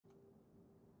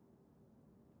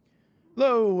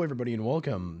Hello, everybody, and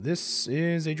welcome. This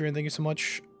is Adrian. Thank you so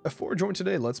much for joining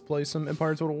today. Let's play some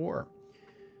Empire Total War.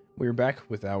 We're back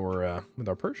with our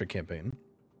Persia campaign,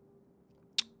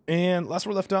 and last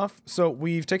we left off, so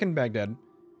we've taken Baghdad.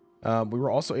 We were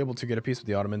also able to get a peace with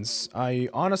the Ottomans. I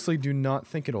honestly do not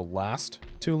think it'll last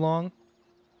too long.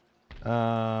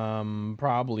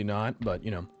 Probably not, but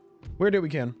you know, we're do what we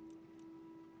can.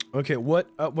 Okay, what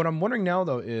I'm wondering now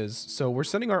though is, so we're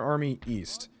sending our army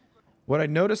east. What I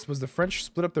noticed was the French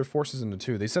split up their forces into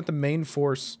two. They sent the main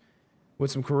force with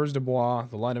some coureurs de bois,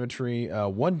 the line infantry,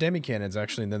 one demi-cannons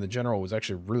actually, and then the general was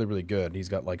actually really, really good. He's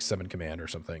got like 7 command or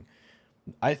something.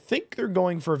 I think they're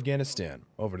going for Afghanistan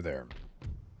over there.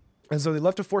 And so they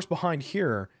left a force behind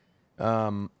here.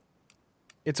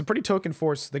 It's a pretty token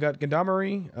force. They got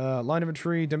gendarmerie, line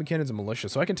infantry, demi-cannons, and militia.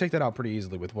 So I can take that out pretty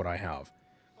easily with what I have.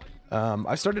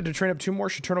 I started to train up 2 more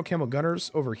Curator camel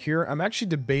gunners over here. I'm actually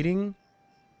debating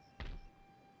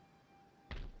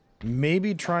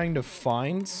maybe trying to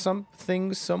find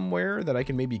something somewhere that I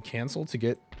can maybe cancel to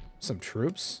get some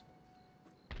troops.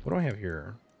 What do I have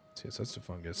here? Let's see, so that's the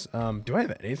fungus. Do I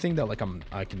have anything that like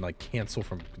I can like cancel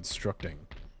from constructing?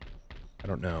 I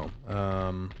don't know.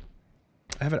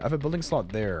 I have a building slot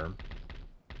there.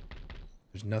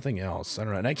 There's nothing else. I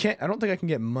don't know. And I don't think I can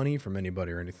get money from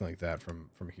anybody or anything like that from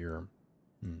here.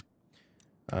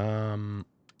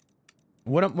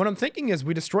 What I'm thinking is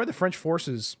we destroy the French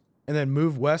forces and then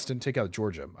move west and take out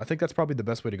Georgia. I think that's probably the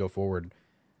best way to go forward.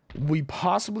 We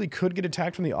possibly could get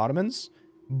attacked from the Ottomans,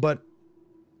 but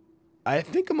I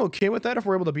think I'm okay with that if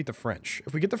we're able to beat the French.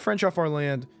 If we get the French off our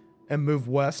land and move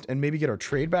west and maybe get our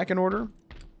trade back in order,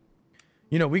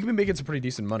 you know, we can be making some pretty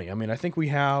decent money. I mean, I think we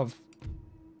have...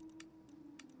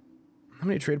 How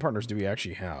many trade partners do we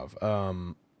actually have?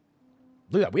 Look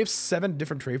at that. We have 7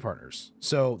 different trade partners.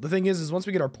 So the thing is once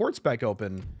we get our ports back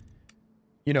open,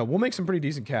 you know, we'll make some pretty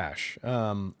decent cash.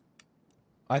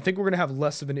 I think we're going to have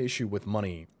less of an issue with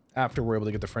money after we're able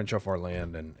to get the French off our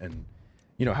land and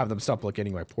you know, have them stop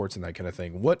blockading my ports and that kind of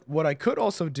thing. What I could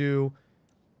also do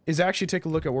is actually take a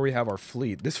look at where we have our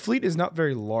fleet. This fleet is not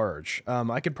very large.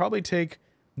 I could probably take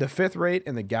the 5th rate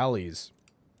and the galleys.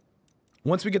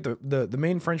 Once we get the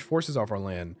main French forces off our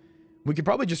land, we could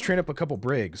probably just train up a couple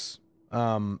brigs.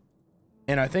 And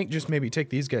I think just maybe take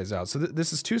these guys out. So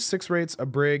this is 2 6 rates, a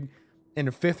brig, and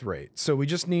a 5th rate. So we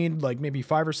just need like maybe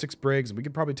 5 or 6 brigs, and we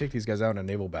could probably take these guys out in a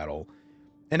naval battle.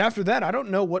 And after that, I don't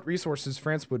know what resources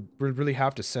France would really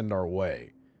have to send our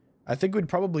way. I think we'd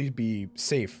probably be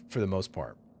safe for the most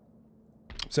part.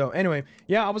 So anyway,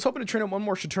 yeah, I was hoping to train up 1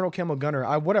 more Curator camel gunner.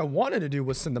 What I wanted to do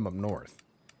was send them up north.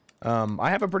 I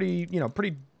have a pretty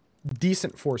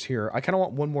decent force here. I kind of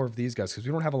want 1 more of these guys because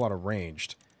we don't have a lot of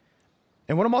ranged.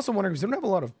 And what I'm also wondering is they don't have a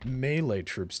lot of melee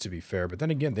troops, to be fair. But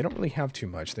then again, they don't really have too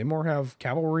much. They more have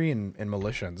cavalry and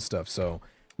militia and stuff. So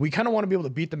we kind of want to be able to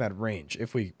beat them at range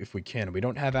if we can. We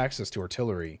don't have access to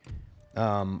artillery.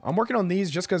 I'm working on these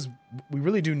just because we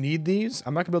really do need these.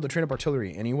 I'm not gonna be able to train up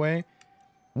artillery anyway.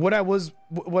 What I was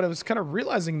kind of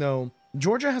realizing though,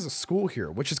 Georgia has a school here,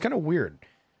 which is kind of weird.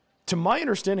 To my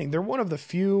understanding, they're one of the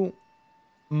few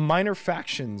minor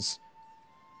factions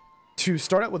to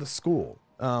start out with a school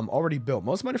already built.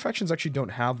 Most minor factions actually don't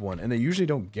have one, and they usually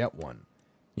don't get one,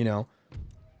 you know?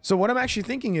 So what I'm actually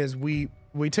thinking is we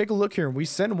take a look here and we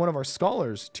send one of our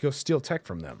scholars to go steal tech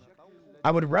from them. I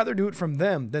would rather do it from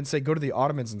them than say go to the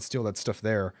Ottomans and steal that stuff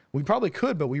there. We probably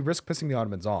could, but we risk pissing the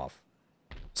Ottomans off.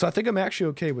 So I think I'm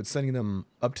actually okay with sending them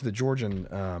up to the Georgian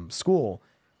school.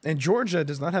 And Georgia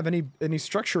does not have any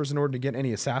structures in order to get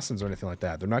any assassins or anything like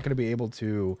that. They're not going to be able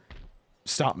to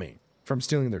stop me from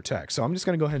stealing their tech. So I'm just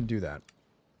going to go ahead and do that.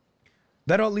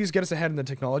 That'll at least get us ahead in the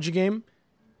technology game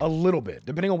a little bit,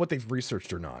 depending on what they've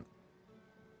researched or not.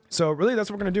 So really, that's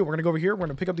what we're going to do. We're going to go over here. We're going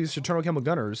to pick up these Curator camel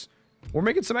gunners. We're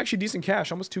making some actually decent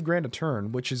cash, almost 2 grand a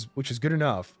turn, which is good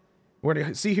enough. We're going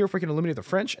to see here if we can eliminate the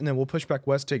French, and then we'll push back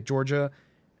west, take Georgia,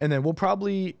 and then we'll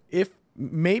probably,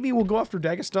 maybe we'll go after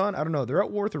Dagestan. I don't know. They're at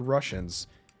war with the Russians,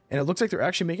 and it looks like they're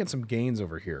actually making some gains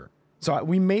over here. So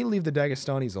we may leave the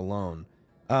Dagestanis alone.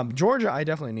 Georgia, I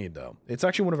definitely need though. It's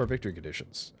actually one of our victory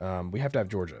conditions. We have to have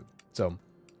Georgia. So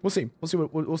we'll see.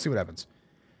 We'll see what happens.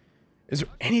 Is there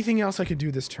anything else I could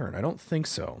do this turn? I don't think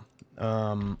so.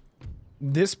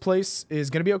 This place is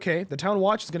going to be okay. The town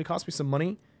watch is going to cost me some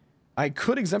money. I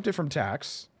could exempt it from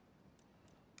tax.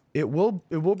 It will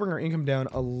bring our income down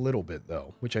a little bit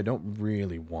though, which I don't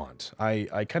really want.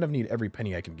 I kind of need every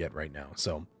penny I can get right now.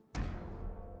 So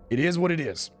it is what it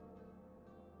is.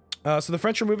 So the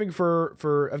French are moving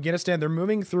for Afghanistan. They're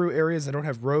moving through areas that don't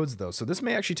have roads, though. So this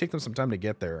may actually take them some time to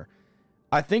get there.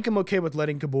 I think I'm okay with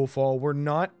letting Kabul fall. We're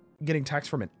not getting taxed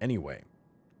from it anyway.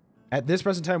 At this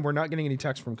present time, we're not getting any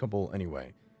text from Kabul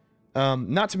anyway.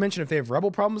 Not to mention if they have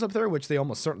rebel problems up there, which they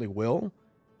almost certainly will,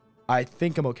 I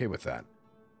think I'm okay with that.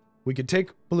 We could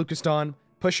take Baluchistan,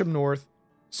 push them north,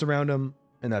 surround them,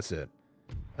 and that's it.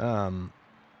 Okay,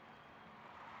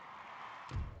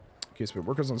 so we have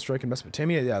workers on strike in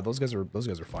Mesopotamia. Yeah, those guys are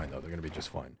fine though. They're gonna be just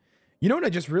fine. You know what I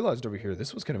just realized over here?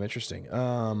 This was kind of interesting.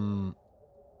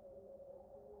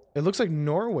 It looks like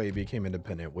Norway became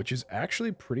independent, which is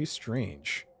actually pretty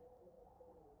strange.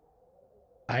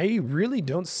 I really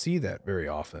don't see that very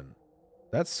often.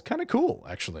 That's kind of cool,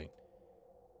 actually.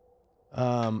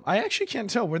 I actually can't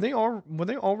tell. Were they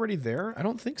already there? I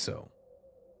don't think so.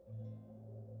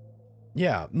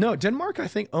 Yeah, no, Denmark I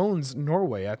think owns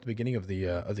Norway at the beginning of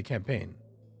the campaign.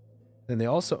 Then they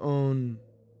also own,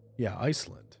 yeah,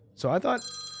 Iceland. So I thought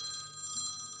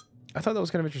that was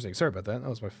kind of interesting. Sorry about that. That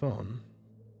was my phone.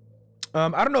 I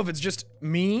don't know if it's just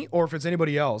me or if it's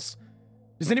anybody else.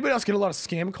 Does anybody else get a lot of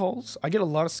scam calls? I get a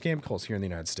lot of scam calls here in the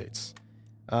United States.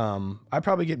 I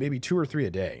probably get maybe 2 or 3 a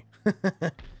day.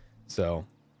 So,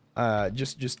 I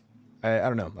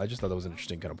don't know. I just thought that was an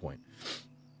interesting kind of point.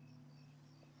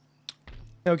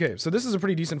 Okay, so this is a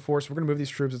pretty decent force. We're going to move these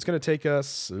troops. It's going to take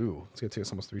us... Ooh, it's going to take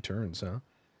us almost 3 turns, huh?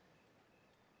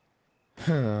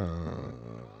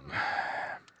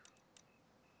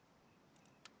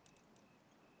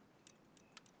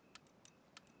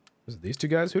 Was it these 2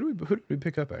 guys? Who did we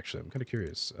pick up, actually? I'm kind of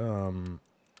curious.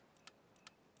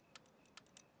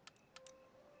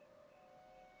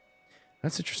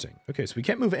 That's interesting. Okay, so we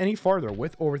can't move any farther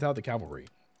with or without the cavalry.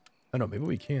 Oh, no, maybe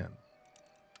we can.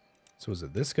 So is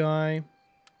it this guy?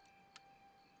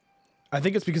 I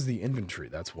think it's because of the infantry.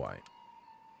 That's why.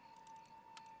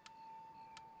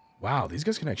 Wow, these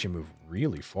guys can actually move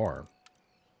really far.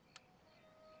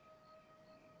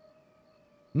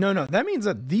 No, that means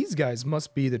that these guys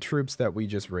must be the troops that we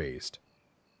just raised.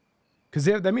 Because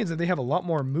that means that they have a lot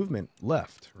more movement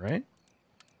left, right?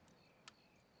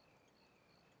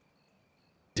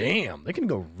 Damn, they can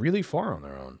go really far on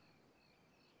their own.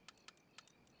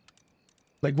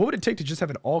 Like, what would it take to just have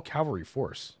an all-cavalry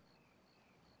force?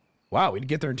 Wow, we'd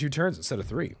get there in 2 turns instead of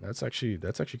 3. That's actually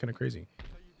kind of crazy.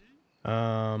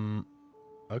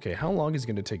 Okay, how long is it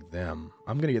going to take them?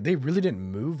 They really didn't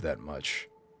move that much.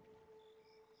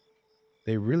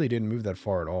 They really didn't move that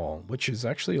far at all, which is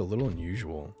actually a little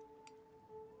unusual.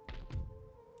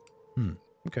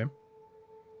 Okay.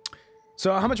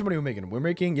 So how much money are we making? We're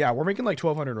making like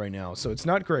 1,200 right now, so it's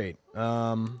not great.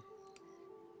 I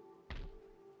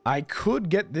could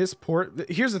get this port.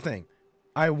 Here's the thing.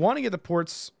 I want to get the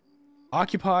ports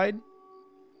occupied.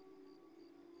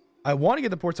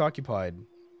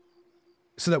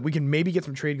 So that we can maybe get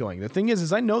some trade going. The thing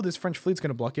is I know this French fleet's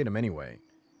going to blockade them anyway.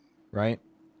 Right?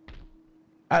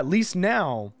 At least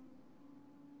now,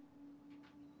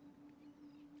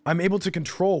 I'm able to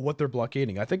control what they're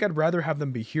blockading. I think I'd rather have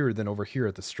them be here than over here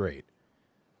at the strait.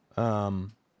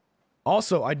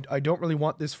 Also, I don't really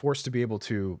want this force to be able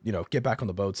to, you know, get back on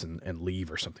the boats and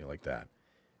leave or something like that.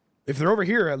 If they're over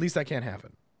here, at least that can't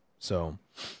happen. So,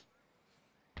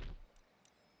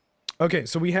 okay,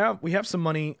 so we have some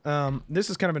money. This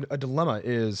is kind of a dilemma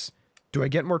is, do I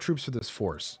get more troops for this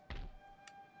force?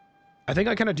 I think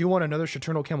I kind of do want another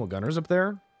Chaternal Camel Gunners up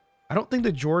there. I don't think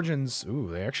the Georgians... Ooh,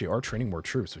 they actually are training more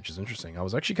troops, which is interesting. I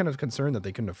was actually kind of concerned that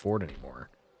they couldn't afford anymore.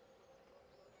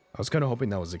 I was kind of hoping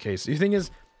that was the case. The thing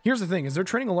is, here's the thing, is they're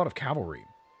training a lot of cavalry,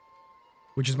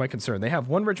 which is my concern. They have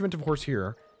 1 regiment of horse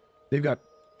here. They've got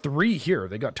 3 here.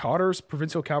 They got Tautars,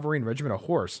 Provincial Cavalry, and Regiment of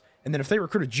Horse. And then if they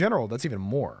recruit a general, that's even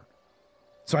more.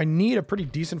 So I need a pretty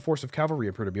decent force of cavalry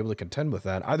up here to be able to contend with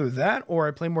that. Either that, or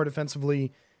I play more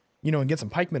defensively, you know, and get some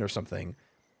pikemen or something.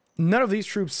 None of these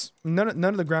troops, none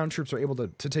of the ground troops are able to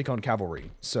take on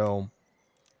cavalry. So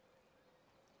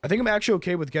I think I'm actually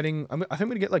okay with getting, I think I'm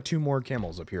going to get like 2 more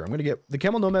camels up here. I'm going to get the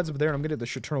camel nomads up there, and I'm going to get the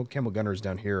Chaternal Camel Gunners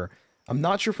down here. I'm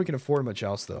not sure if we can afford much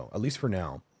else, though, at least for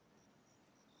now.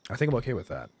 I think I'm okay with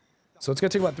that. So it's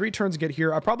going to take about 3 turns to get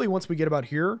here. Probably once we get about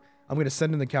here, I'm going to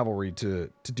send in the cavalry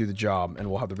to do the job, and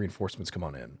we'll have the reinforcements come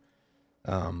on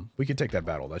in. We can take that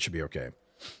battle. That should be okay.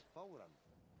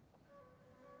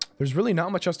 There's really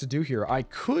not much else to do here. I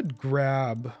could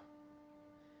grab...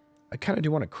 I kind of do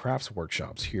want to crafts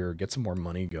workshops here, get some more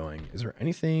money going. Is there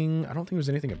anything... I don't think there's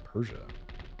anything in Persia.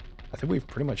 I think we've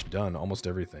pretty much done almost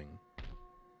everything.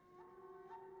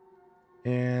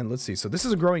 And let's see. So this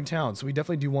is a growing town, so we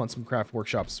definitely do want some craft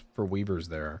workshops for weavers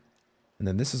there. And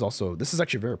then this is also... This is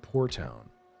actually a very poor town.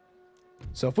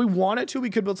 So if we wanted to,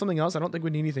 we could build something else. I don't think we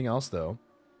need anything else, though.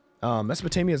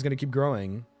 Mesopotamia is going to keep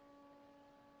growing.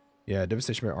 Yeah,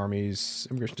 devastation by armies,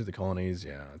 immigration to the colonies.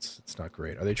 Yeah, it's not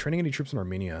great. Are they training any troops in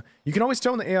Armenia? You can always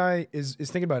tell when the AI is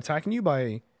thinking about attacking you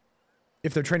by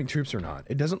if they're training troops or not.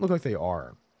 It doesn't look like they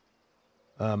are.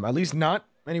 At least not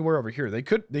anywhere over here. They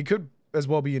could as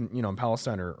well be in, you know, in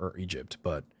Palestine or Egypt,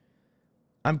 but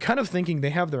I'm kind of thinking they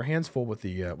have their hands full with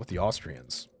the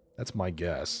Austrians. That's my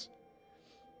guess.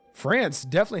 France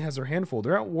definitely has their hand full.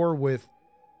 They're at war with,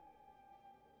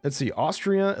 let's see,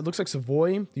 Austria, it looks like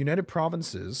Savoy, the United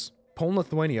Provinces, Poland,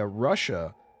 Lithuania,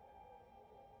 Russia,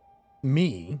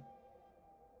 me,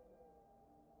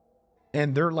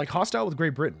 and they're like hostile with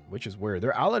Great Britain, which is weird.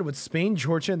 They're allied with Spain,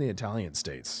 Georgia, and the Italian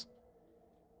states.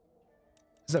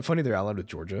 Is that funny? They're allied with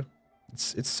Georgia.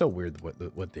 It's so weird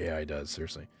what the AI does.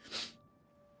 Seriously.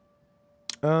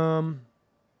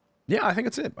 Yeah, I think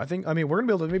that's it. I mean, we're gonna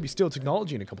be able to maybe steal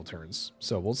technology in a couple turns,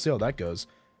 so we'll see how that goes.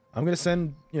 I'm gonna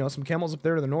send, you know, some camels up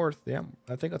there to the north. Yeah,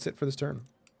 I think that's it for this turn.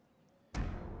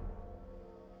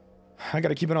 I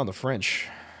gotta keep it on the French.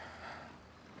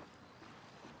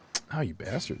 Oh, you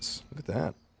bastards! Look at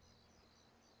that.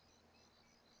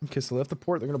 Okay, so they left the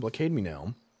port. They're gonna blockade me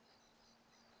now.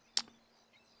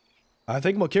 I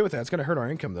think I'm okay with that. It's gonna hurt our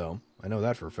income, though. I know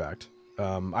that for a fact.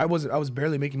 I was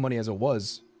barely making money as it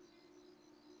was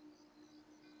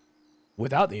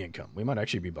without the income. We might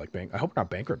actually be like I hope we're not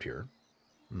bankrupt here.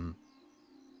 Hmm.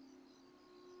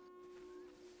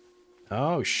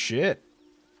 Oh shit.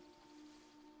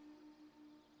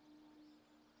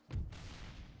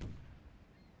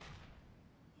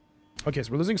 Okay,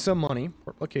 so we're losing some money.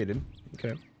 Port blockaded.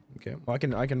 Okay. Okay. Well,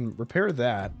 I can repair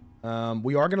that.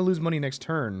 We are gonna lose money next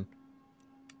turn.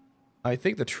 I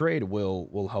think the trade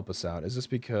will help us out. Is this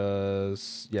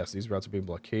because... Yes, these routes are being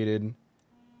blockaded.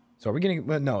 So are we getting...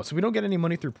 Well, no, so we don't get any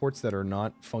money through ports that are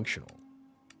not functional.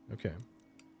 Okay.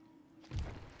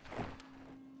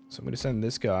 So I'm going to send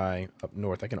this guy up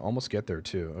north. I can almost get there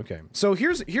too. Okay. So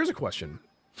here's a question.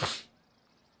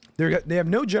 They have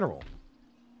no general.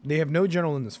 They have no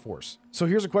general in this force. So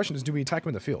here's a question is, do we attack them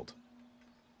in the field?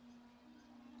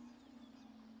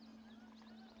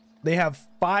 They have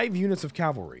 5 units of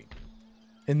cavalry.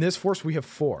 In this force, we have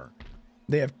 4.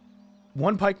 They have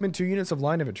 1 pikeman, 2 units of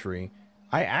line infantry.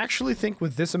 I actually think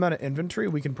with this amount of infantry,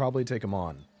 we can probably take them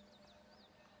on.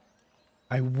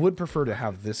 I would prefer to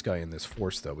have this guy in this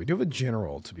force, though. We do have a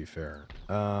general, to be fair.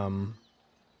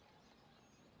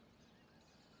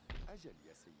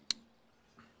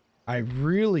 I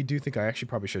really do think I actually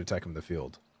probably should attack him in the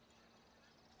field.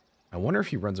 I wonder if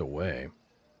he runs away.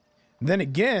 Then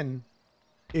again...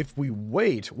 If we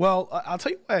wait, well, I'll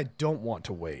tell you why I don't want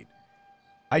to wait.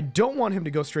 I don't want him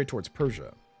to go straight towards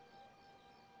Persia.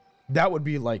 That would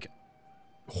be, like,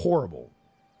 horrible.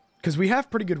 Because we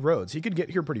have pretty good roads. He could get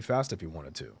here pretty fast if he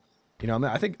wanted to. You know,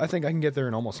 I think I can get there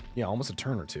in almost a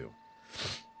turn or two.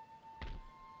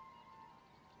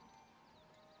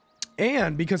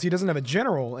 And because he doesn't have a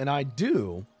general, and I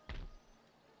do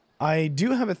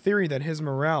have a theory that his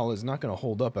morale is not going to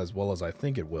hold up as well as I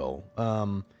think it will.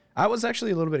 I was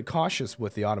actually a little bit cautious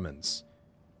with the Ottomans.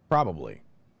 Probably.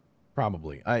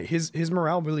 His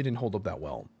morale really didn't hold up that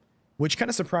well. Which kind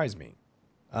of surprised me,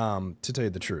 to tell you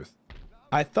the truth.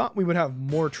 I thought we would have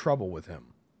more trouble with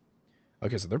him.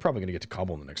 Okay, so they're probably going to get to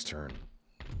Kabul in the next turn.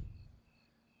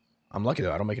 I'm lucky,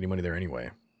 though. I don't make any money there anyway.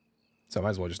 So I might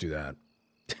as well just do that.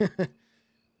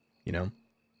 You know?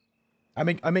 I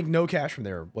make no cash from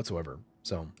there whatsoever.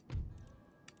 So.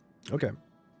 Okay.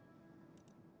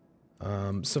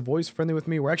 Savoy's friendly with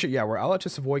me. We're allied to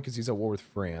Savoy because he's at war with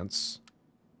France.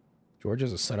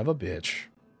 Georgia's a son of a bitch.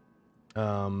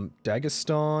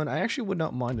 Dagestan, I actually would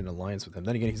not mind an alliance with him.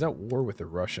 Then again, he's at war with the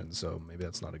Russians, so maybe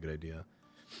that's not a good idea.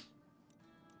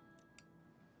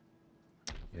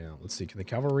 Yeah, let's see. Can the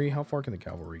cavalry, how far can the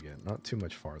cavalry get? Not too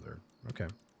much farther. Okay,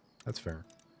 that's fair.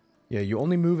 Yeah, you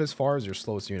only move as far as your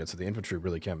slowest unit, so the infantry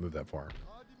really can't move that far.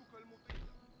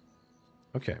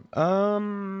 Okay,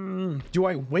 do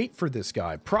I wait for this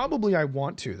guy? Probably I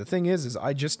want to. The thing is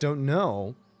I just don't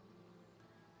know,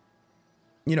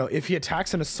 you know, if he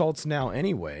attacks and assaults now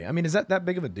anyway. I mean, is that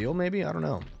big of a deal, maybe? I don't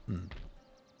know.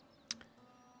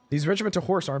 These regiment to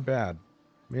horse aren't bad.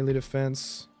 Melee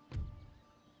defense.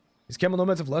 These camel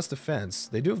nomads have less defense.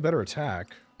 They do have better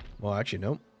attack. Well, actually,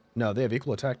 nope. No, they have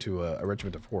equal attack to a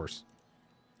regiment of horse.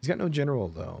 He's got no general,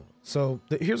 though. So,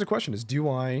 here's the question is, do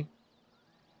I...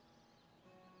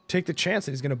 take the chance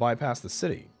that he's going to bypass the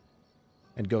city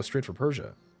and go straight for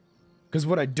Persia? Because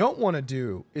what I don't want to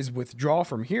do is withdraw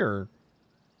from here,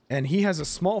 and he has a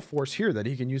small force here that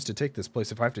he can use to take this place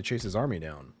if I have to chase his army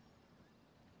down.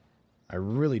 I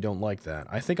really don't like that.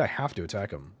 I think I have to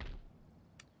attack him.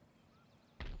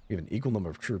 We have an equal number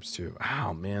of troops too.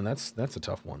 Oh man, that's a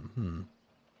tough one.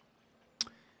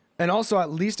 And also,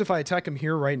 at least if I attack him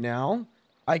here right now,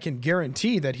 I can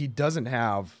guarantee that he doesn't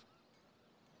have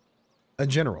a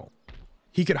general.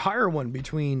 He could hire one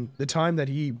between the time that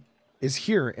he is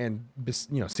here and,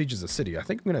 you know, sieges the city. I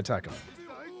think I'm going to attack him.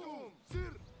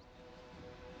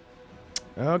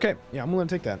 Okay. Yeah, I'm going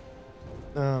to take that.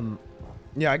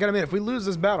 Yeah, I got to admit, if we lose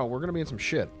this battle, we're going to be in some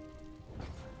shit.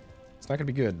 It's not going to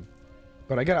be good.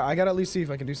 But I got to at least see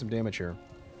if I can do some damage here.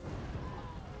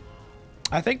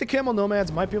 I think the Camel Nomads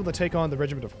might be able to take on the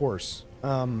Regiment of Horse.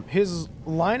 His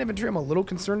line infantry I'm a little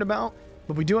concerned about,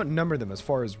 but we do outnumber them as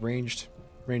far as ranged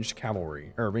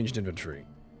cavalry, or ranged infantry.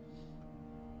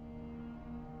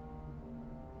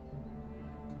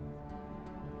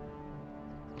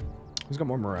 Who's got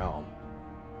more morale?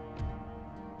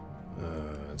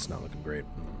 It's not looking great.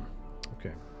 Okay.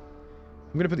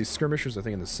 I'm going to put these skirmishers, I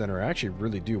think, in the center. I actually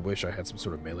really do wish I had some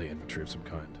sort of melee infantry of some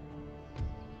kind.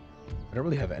 I don't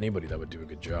really have anybody that would do a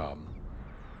good job.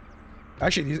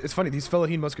 Actually, it's funny. These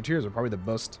Fellahin Musketeers are probably the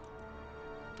best.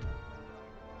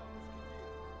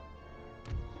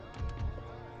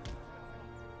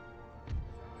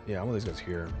 Yeah, I want these guys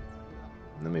here.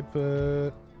 Let me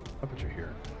put... I'll put you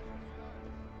here.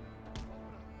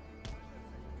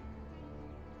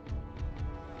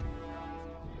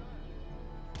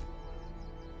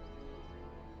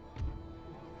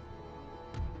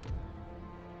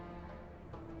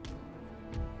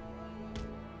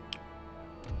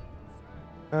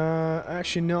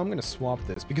 Actually, no, I'm gonna swap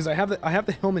this because I have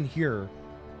the Hillman here.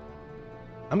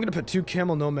 I'm gonna put 2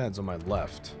 Camel Nomads on my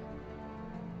left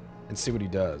and see what he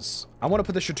does. I want to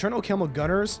put the Chaternal Camel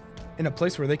Gunners in a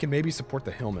place where they can maybe support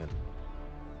the Hillman,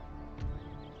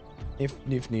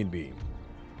 if need be.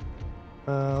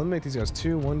 Let me make these guys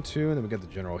 2, 1, 2, and then we got the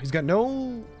general. He's got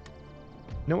no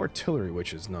artillery,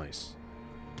 which is nice.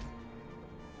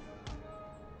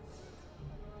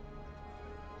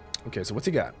 Okay, so what's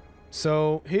he got?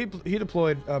 So he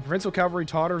deployed Provincial Cavalry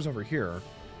Totters over here.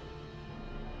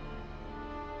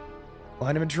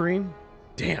 Line infantry.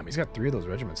 Damn, he's got 3 of those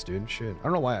regiments, dude. Shit. I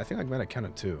don't know why. I think I might have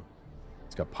counted 2.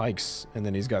 He's got pikes, and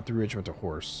then he's got 3 regiment of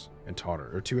horse and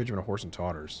totter, or 2 regiment of horse and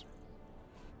totters.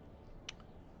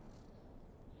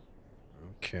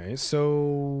 Okay,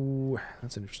 so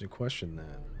that's an interesting question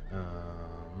then.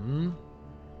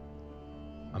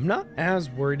 I'm not as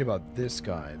worried about this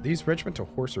guy. These regiment of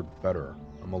horse are better.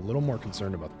 I'm a little more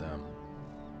concerned about them.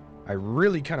 I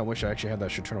really kind of wish I actually had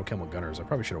that Chaternal Camel Gunners. I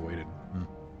probably should have waited.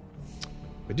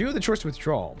 We do have the choice to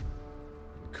withdraw.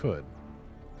 We could.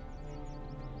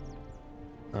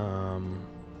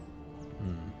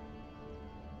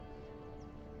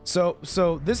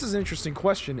 So this is an interesting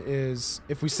question, is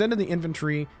if we send in the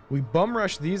infantry, we bum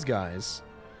rush these guys,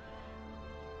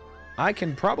 I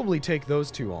can probably take those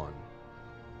 2 on.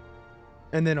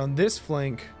 And then on this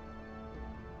flank,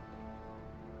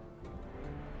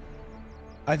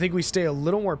 I think we stay a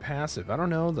little more passive. I don't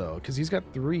know, though, because he's got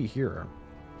 3 here.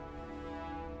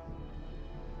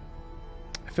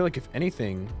 I feel like if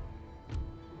anything...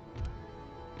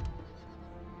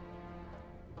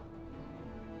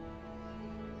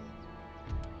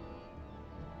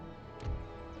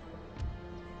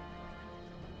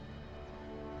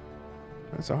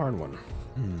 That's a hard one.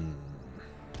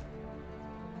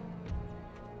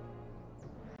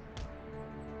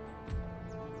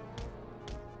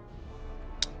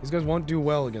 These guys won't do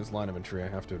well against line infantry, I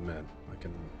have to admit. I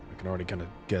can already kind of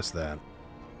guess that.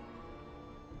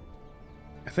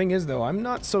 The thing is, though, I'm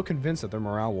not so convinced that their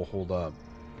morale will hold up.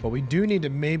 But we do need to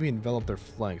maybe envelop their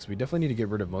flanks. We definitely need to get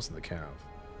rid of most of the cav.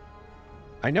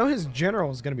 I know his general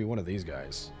is going to be one of these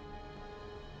guys.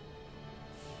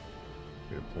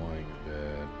 Redeploying a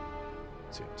bit.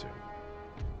 Let's see, 2.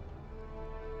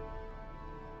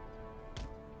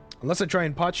 Unless I try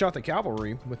and pot shot the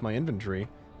cavalry with my infantry.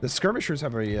 The skirmishers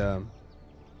have a, they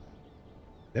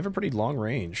have a pretty long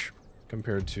range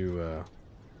compared to,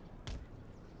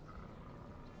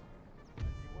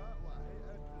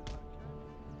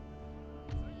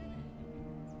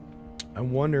 I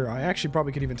wonder, I actually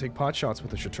probably could even take pot shots with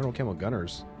the Chaternal Camel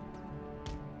Gunners.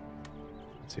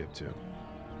 What's he up to?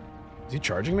 Is he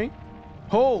charging me?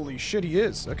 Holy shit, he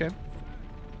is. Okay.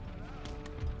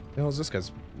 The hell is this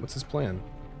guy's, what's his plan?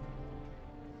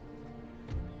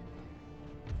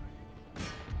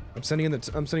 I'm sending in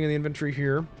the infantry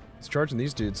here. He's charging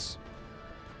these dudes.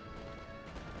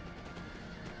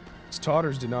 His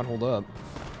totters did not hold up.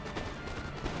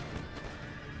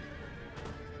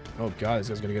 Oh god, this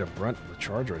guy's gonna get a brunt of the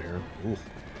charge right here. Ooh.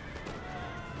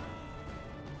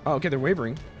 Oh, okay, they're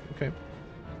wavering. Okay.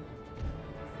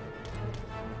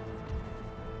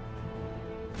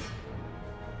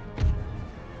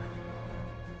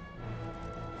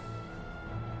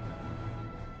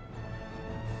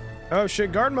 Oh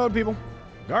shit, guard mode, people.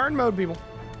 Guard mode, people.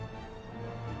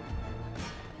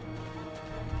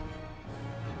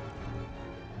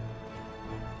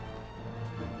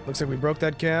 Looks like we broke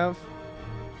that cav.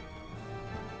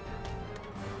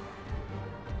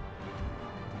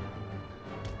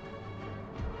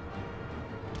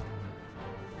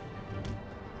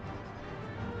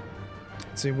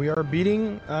 Let's see, we are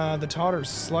beating the Totters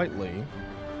slightly.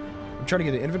 I'm trying to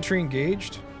get the infantry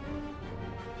engaged.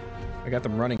 I got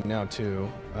them running now too.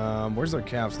 Where's their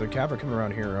calves? Their cav are coming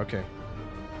around here. Okay.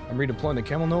 I'm redeploying the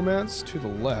camel nomads to the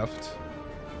left.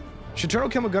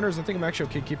 Shitaro camel gunners, I think I'm actually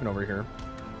okay keeping over here.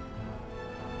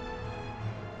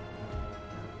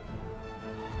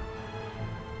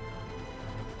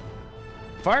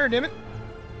 Fire, damn it!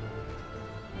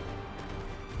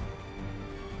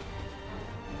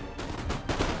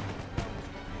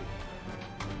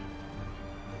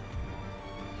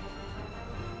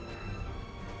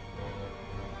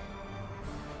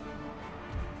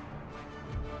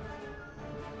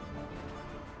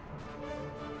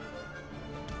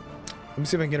 Let me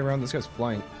see if I can get around this guy's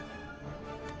flying.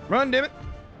 Run, damn it!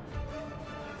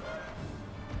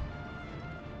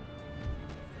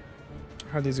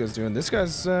 How are these guys doing? This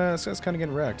guy's kind of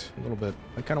getting wrecked a little bit.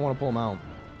 I kind of want to pull him out.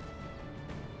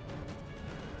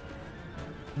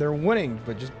 They're winning,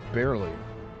 but just barely.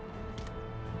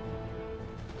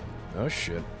 Oh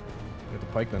shit! Got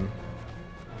the pikeman.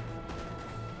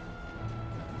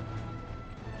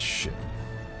 Shit.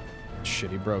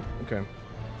 Shit, he broke. Okay.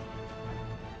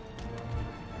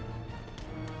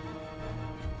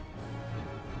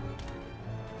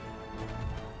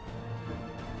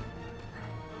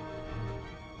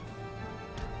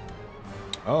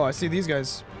 Oh, I see these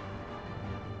guys.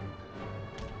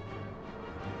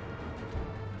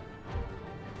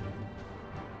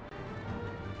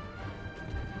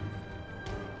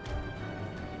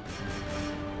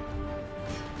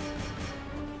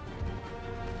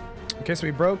 Okay, so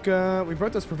we broke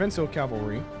this provincial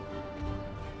cavalry.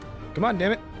 Come on,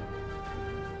 damn it.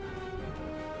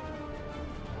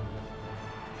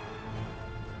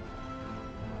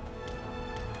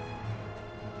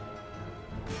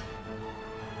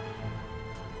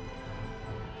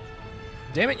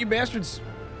 Damn it, you bastards!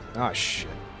 Ah, shit.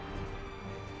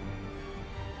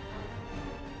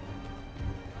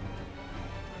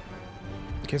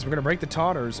 Okay, so we're gonna break the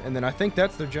Totters, and then I think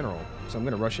that's their general. So I'm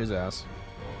gonna rush his ass.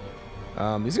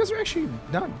 These guys are actually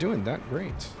not doing that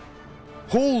great.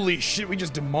 Holy shit, we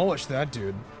just demolished that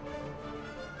dude.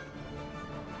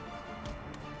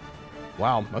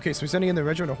 Wow. Okay, so we're sending in the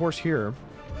regiment of horse here.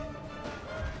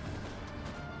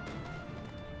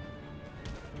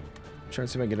 Trying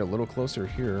to see if I can get a little closer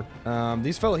here.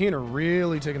 These Fellahin are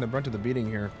really taking the brunt of the beating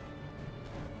here.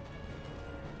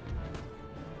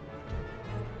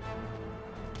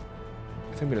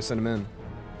 I think I'm gonna send them in.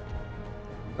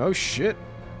 Oh shit.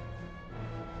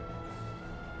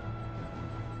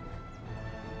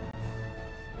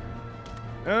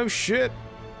 Oh shit.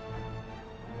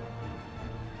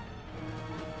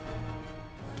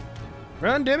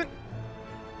 Run, damn it.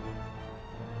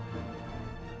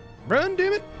 Run,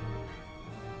 damn it.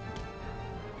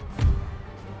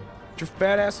 Your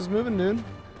fat ass is moving, dude.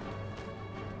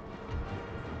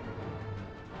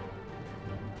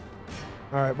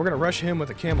 Alright, we're gonna rush him with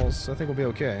the camels, so I think we'll be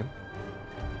okay.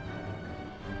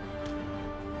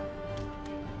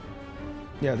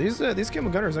 Yeah, these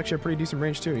camel gunners actually have pretty decent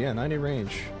range too. Yeah, 90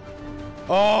 range.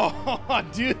 Oh,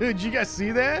 dude, you guys see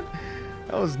that?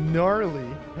 That was gnarly.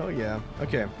 Oh yeah.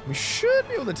 Okay, we should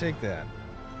be able to take that.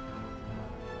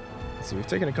 Let's see, we've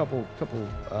taken a couple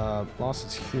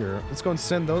losses here. Let's go and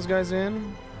send those guys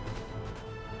in.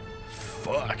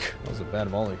 Fuck. That was a bad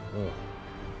volley. Ugh.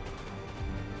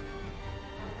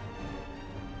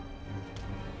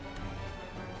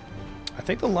 I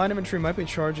think the line infantry might be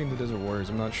charging the Desert Warriors.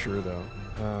 I'm not sure, though.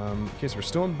 Okay, so we're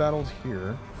still embattled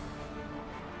here.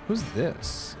 Who's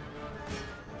this?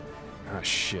 Ah,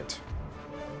 shit.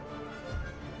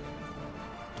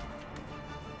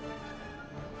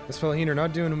 This fella here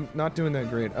not doing that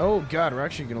great. Oh god, we're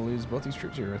actually gonna lose both these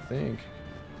troops here, I think.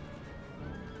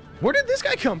 Where did this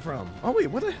guy come from? Oh wait,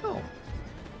 what the hell?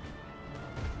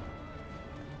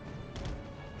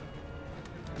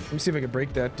 Let me see if I can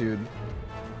break that dude.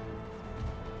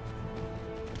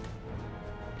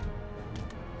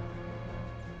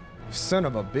 Son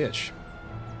of a bitch.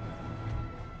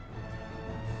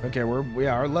 Okay,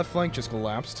 yeah, our left flank just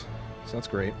collapsed, so that's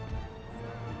great.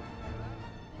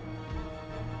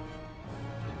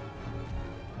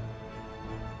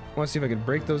 I want to see if I can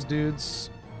break those dudes.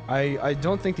 I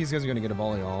don't think these guys are going to get a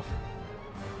volley off.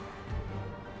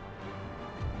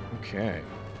 Okay.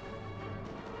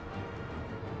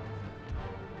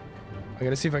 I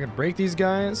gotta see if I can break these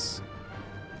guys.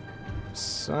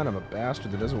 Son of a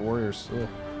bastard, the Desert Warriors. Ugh.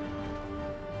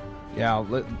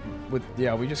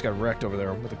 Yeah, we just got wrecked over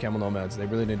there with the Camel Nomads. They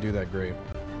really didn't do that great.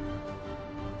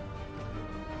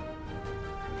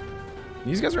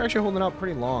 These guys are actually holding out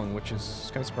pretty long, which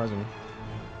is kind of surprising.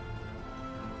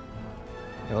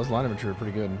 Yeah, those line infantry are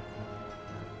pretty good.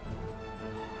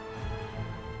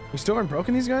 We still aren't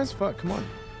broken these guys? Fuck, come on.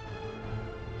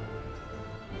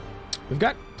 We've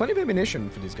got plenty of ammunition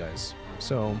for these guys,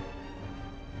 so...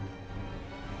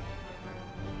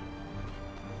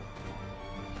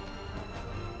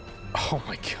 Oh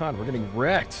my god, we're getting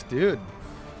wrecked, dude.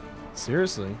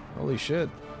 Seriously, holy shit.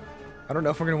 I don't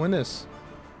know if we're gonna win this.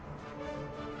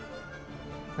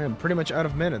 I am pretty much out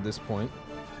of men at this point.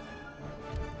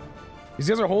 These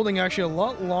guys are holding actually a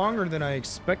lot longer than I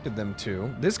expected them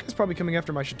to. This guy's probably coming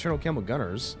after my Curator Camel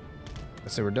Gunners.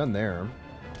 Let's say we're done there.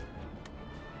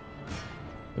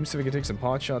 Let me see if we can take some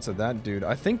pot shots at that dude.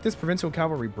 I think this Provincial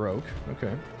Cavalry broke.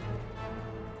 Okay.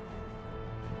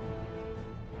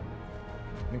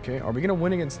 Okay, are we gonna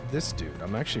win against this dude?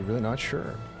 I'm actually really not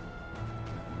sure.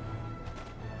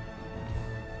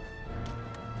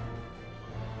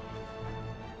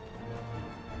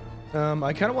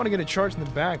 I kind of want to get a charge in the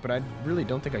back, but I really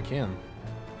don't think I can.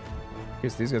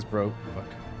 Guess these guys broke. Fuck.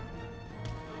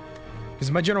 Because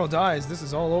if my general dies, this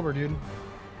is all over, dude.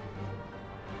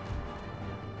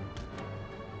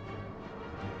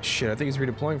 Shit, I think he's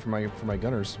redeploying for my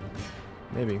gunners.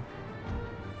 Maybe.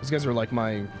 These guys are like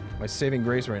my saving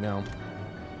grace right now.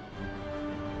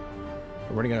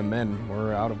 We're running out of men.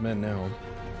 We're out of men now.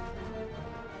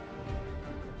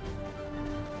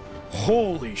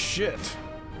 Holy shit.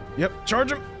 Yep,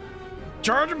 charge him!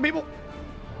 Charge him, people!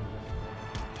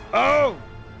 Oh!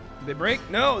 Did they break?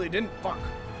 No, they didn't. Fuck.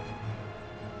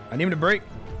 I need him to break.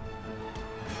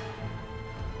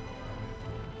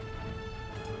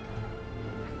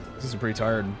 This is pretty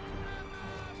tired.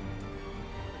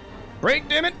 Break,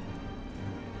 damn it!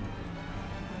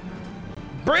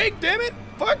 Break, damn it!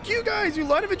 Fuck you guys, you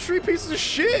line infantry pieces of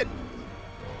shit!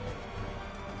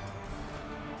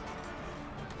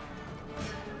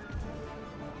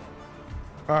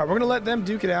 Alright, we're gonna let them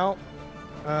duke it out.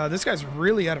 This guy's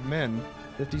really out of men.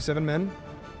 57 men.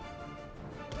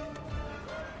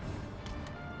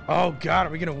 Oh god, are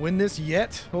we gonna win this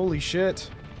yet? Holy shit.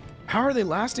 How are they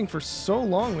lasting for so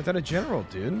long without a general,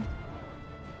 dude?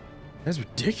 That's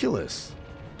ridiculous.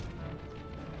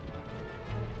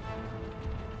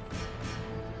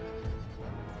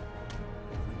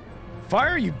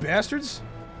 Fire, you bastards!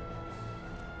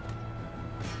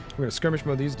 We're gonna skirmish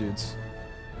mode these dudes.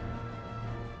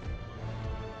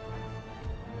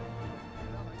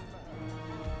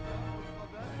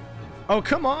 Oh,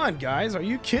 come on, guys. Are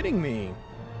you kidding me?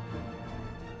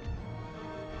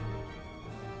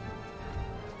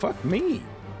 Fuck me.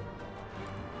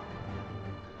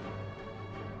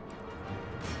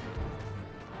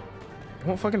 They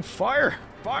won't fucking fire.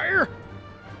 Fire!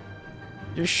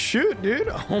 Just shoot, dude.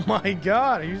 Oh my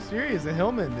god. Are you serious? A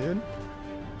Hillman, dude.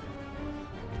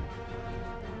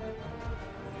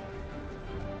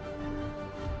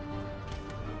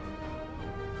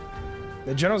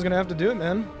 The general's gonna have to do it,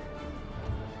 man.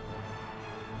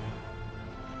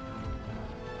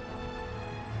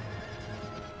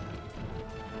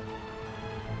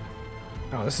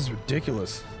 Oh, this is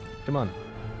ridiculous. Come on.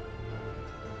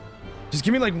 Just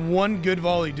give me like one good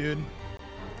volley, dude.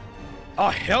 Oh,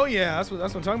 hell yeah. That's what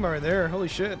I'm talking about right there. Holy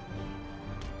shit.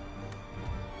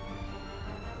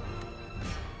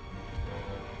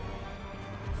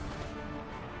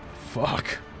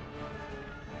 Fuck.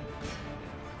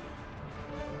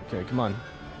 Okay, come on.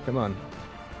 Come on.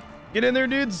 Get in there,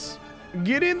 dudes.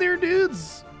 Get in there,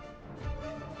 dudes.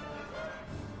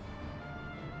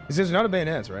 These guys are not a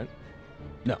bayonets, right?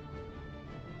 No.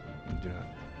 Do not.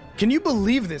 Can you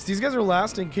believe this? These guys are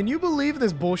lasting. Can you believe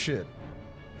this bullshit?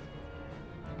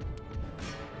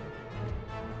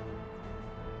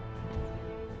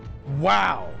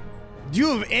 Wow. Do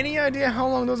you have any idea how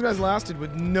long those guys lasted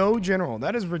with no general?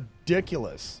 That is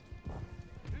ridiculous.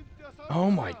 Oh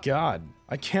my god.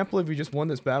 I can't believe we just won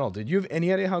this battle. Did you have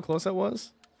any idea how close that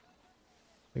was?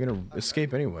 They're gonna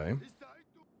escape anyway.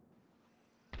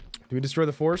 Do we destroy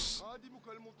the force?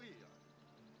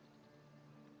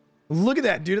 Look at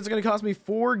that, dude. It's gonna cost me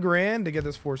 4 grand to get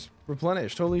this force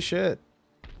replenished. Holy shit.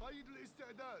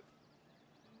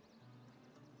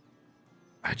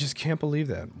 I just can't believe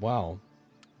that. Wow.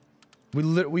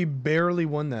 We barely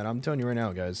won that. I'm telling you right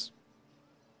now, guys.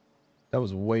 That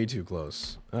was way too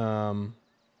close.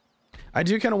 I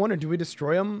do kind of wonder, do we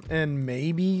destroy them and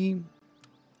maybe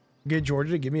get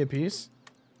Georgia to give me a piece?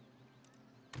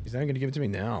 He's not going to give it to me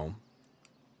now.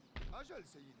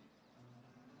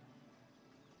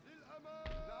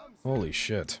 Holy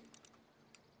shit.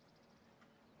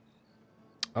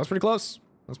 That was pretty close.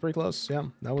 That was pretty close. Yeah,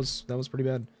 that was pretty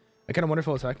bad. I kind of wonder if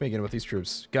I'll attack me again with these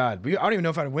troops. God, I don't even know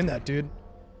if I'd win that, dude.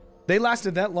 They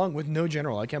lasted that long with no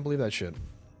general. I can't believe that shit.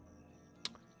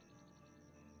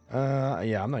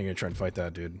 Yeah, I'm not gonna try and fight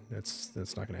that, dude.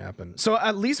 That's not gonna happen. So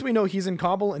at least we know he's in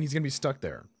Kabul and he's gonna be stuck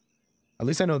there. At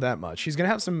least I know that much. He's gonna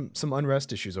have some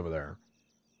unrest issues over there.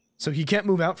 So he can't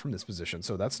move out from this position,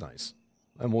 so that's nice.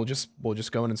 And we'll just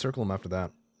go in and circle him after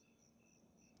that.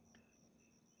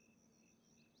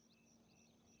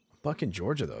 Fucking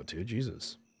Georgia though, dude.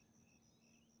 Jesus.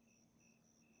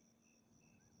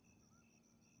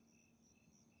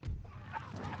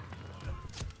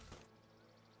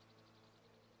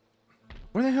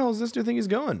 Where the hell does this dude think he's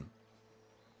going?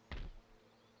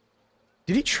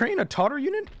 Did he train a Tatar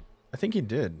unit? I think he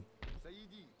did.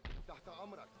 That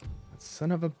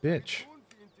son of a bitch.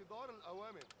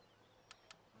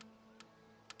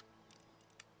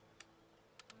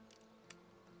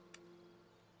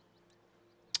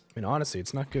 I mean, honestly,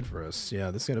 it's not good for us.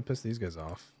 Yeah, this is gonna piss these guys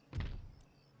off.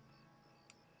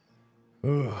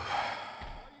 Ugh.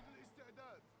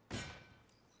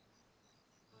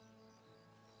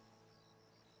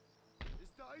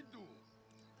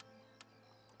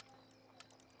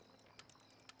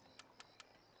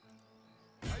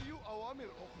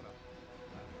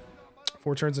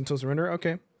 Four turns until surrender.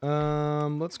 Okay.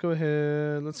 Let's go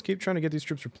ahead. Let's keep trying to get these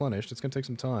troops replenished. It's gonna take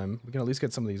some time. We can at least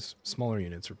get some of these smaller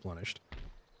units replenished.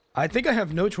 I think I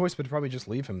have no choice but to probably just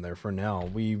leave him there for now.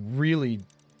 We really,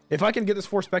 if I can get this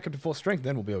force back up to full strength,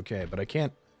 then we'll be okay. But I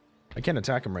can't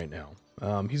attack him right now.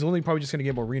 He's only probably just gonna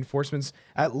get more reinforcements.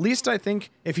 At least I think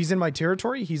if he's in my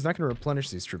territory, he's not gonna replenish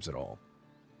these troops at all.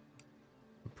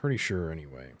 I'm pretty sure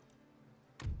anyway.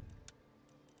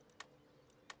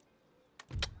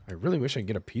 I really wish I could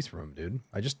get a piece from him, dude.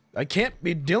 I can't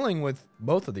be dealing with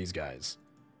both of these guys.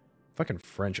 Fucking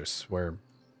French, I swear.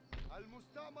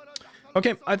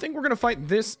 Okay, I think we're gonna fight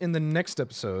this in the next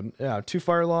episode. Yeah, 2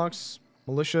 firelocks,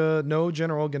 militia, no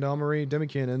general, gendarmerie,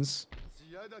 demi-cannons.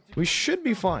 We should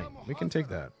be fine. We can take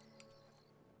that.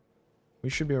 We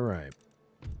should be alright.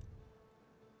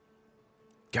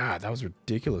 God, that was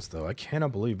ridiculous, though. I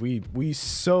cannot believe we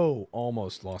so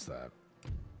almost lost that.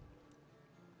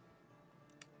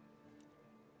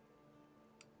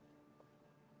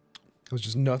 It was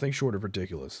just nothing short of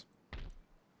ridiculous.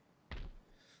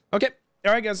 Okay.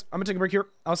 All right, guys. I'm going to take a break here.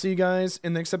 I'll see you guys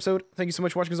in the next episode. Thank you so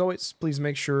much for watching, as always. Please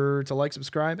make sure to like,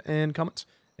 subscribe, and comment.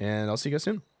 And I'll see you guys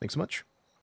soon. Thanks so much.